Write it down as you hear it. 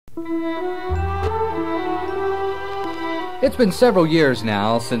It's been several years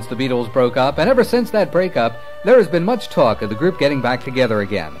now since the Beatles broke up, and ever since that breakup, there has been much talk of the group getting back together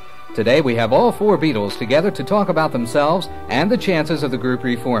again. Today we have all four Beatles together to talk about themselves and the chances of the group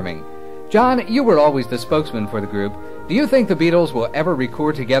reforming. John, you were always the spokesman for the group. Do you think the Beatles will ever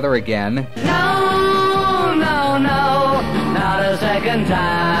record together again? No, not a second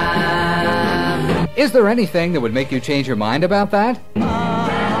time. Is there anything that would make you change your mind about that?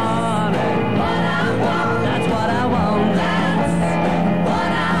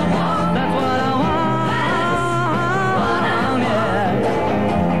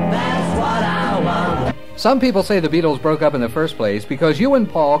 Some people say the Beatles broke up in the first place because you and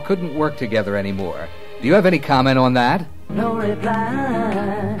Paul couldn't work together anymore. Do you have any comment on that? No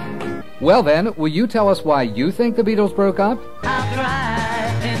reply. Well then, will you tell us why you think the Beatles broke up? I'll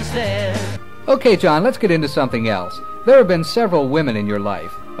try instead. Okay, John, let's get into something else. There have been several women in your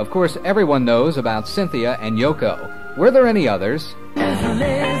life. Of course, everyone knows about Cynthia and Yoko. Were there any others?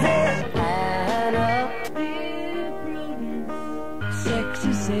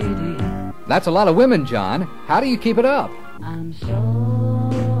 Sexy Sadie. That's a lot of women, John. How do you keep it up? I'm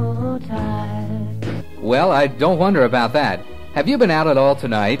so tired. Well, I don't wonder about that. Have you been out at all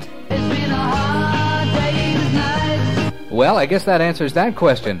tonight? It's been a hard day's night. Well, I guess that answers that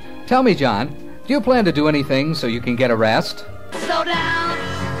question. Tell me, John, do you plan to do anything so you can get a rest? Slow down.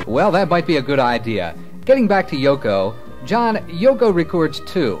 Well, that might be a good idea. Getting back to Yoko, John, Yoko records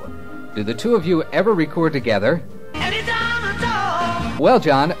too. Do the two of you ever record together? Anytime I talk. Well,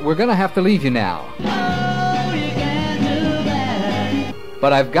 John, we're going to have to leave you now. Oh, you can't do that.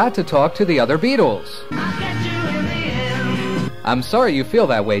 But I've got to talk to the other Beatles. I'll get you in the end. I'm sorry you feel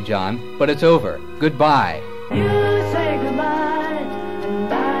that way, John, but it's over. Goodbye. You say goodbye,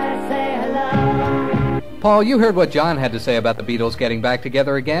 and I say hello. Paul, you heard what John had to say about the Beatles getting back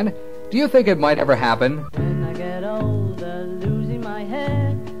together again. Do you think it might ever happen? When I get older, losing my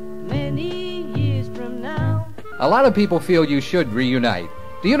head, many years from now. A lot of people feel you should reunite.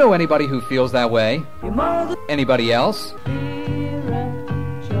 Do you know anybody who feels that way? Your mother, Anybody else?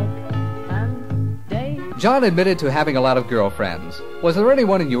 Vera, Chuck, and Dave. John admitted to having a lot of girlfriends. Was there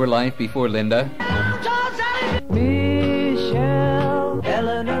anyone in your life before Linda? Michelle,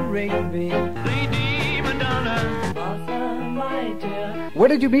 Eleanor Rigby, Lady Madonna, Martha White, Where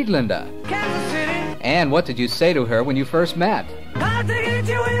did you meet Linda? Kansas City. And what did you say to her when you first met? I'll take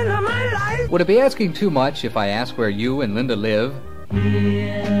you into my life. Would it be asking too much if I ask where you and Linda live?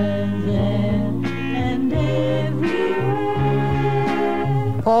 Here, there, and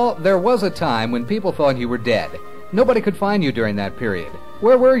everywhere. Paul, there was a time when people thought you were dead. Nobody could find you during that period.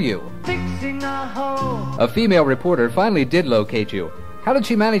 Where were you? Fixing a hole. A female reporter finally did locate you. How did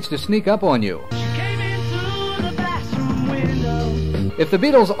she manage to sneak up on you? She came in through the bathroom window. If the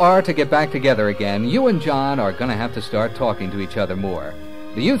Beatles are to get back together again, you and John are going to have to start talking to each other more.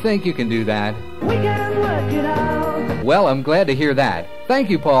 Do you think you can do that? We can work it out. Well, I'm glad to hear that. Thank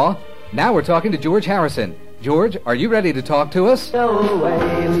you, Paul. Now we're talking to George Harrison. George, are you ready to talk to us? Go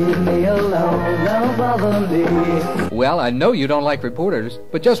away, leave me alone, don't bother me. Well, I know you don't like reporters,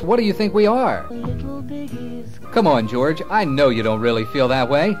 but just what do you think we are? Little biggies. Come on, George. I know you don't really feel that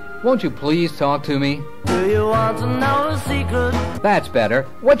way. Won't you please talk to me? Do you want to know a secret? That's better.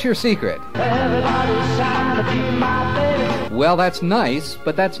 What's your secret? Everybody's trying to be my baby. Well, that's nice,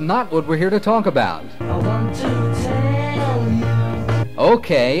 but that's not what we're here to talk about. I want to tell you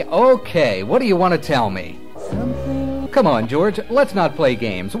Okay. What do you want to tell me? something. Come on, George. Let's not play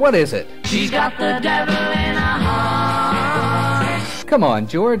games. What is it? She's got the devil in her heart. Come on,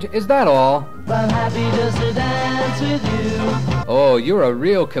 George. Is that all? I'm happy just to dance with you. Oh, you're a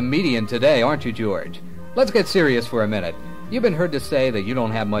real comedian today, aren't you, George? Let's get serious for a minute. You've been heard to say that you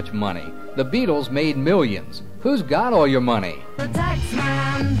don't have much money. The Beatles made millions. Who's got all your money? The tax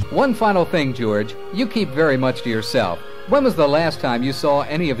man. One final thing, George. You keep very much to yourself. When was the last time you saw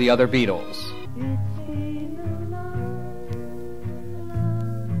any of the other Beatles?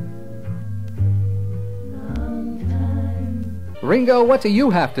 Ringo, what do you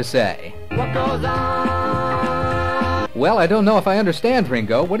have to say? What goes on? Well, I don't know if I understand,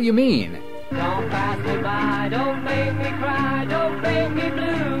 Ringo. What do you mean? Don't pass me by, don't make me cry, don't make me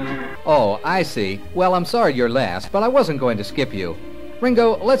blue. Oh, I see. Well, I'm sorry you're last, but I wasn't going to skip you.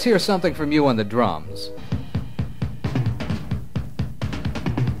 Ringo, let's hear something from you on the drums.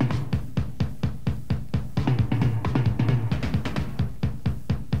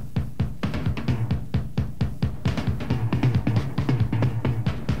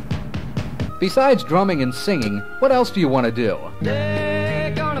 Besides drumming and singing, what else do you want to do?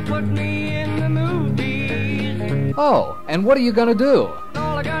 They're gonna put me in the movies. Oh, and what are you going to do?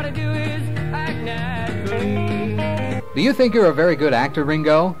 All I gotta gotta do is act naturally. Do you think you're a very good actor,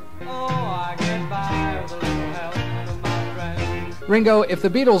 Ringo? Oh, I get by with a little help from my friends. Ringo, if the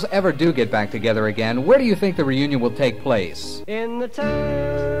Beatles ever do get back together again, where do you think the reunion will take place? In the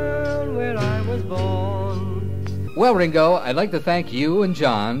town where I was born. Well, Ringo, I'd like to thank you and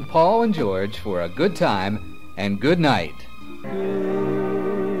John, Paul and George for a good time, and good night. Good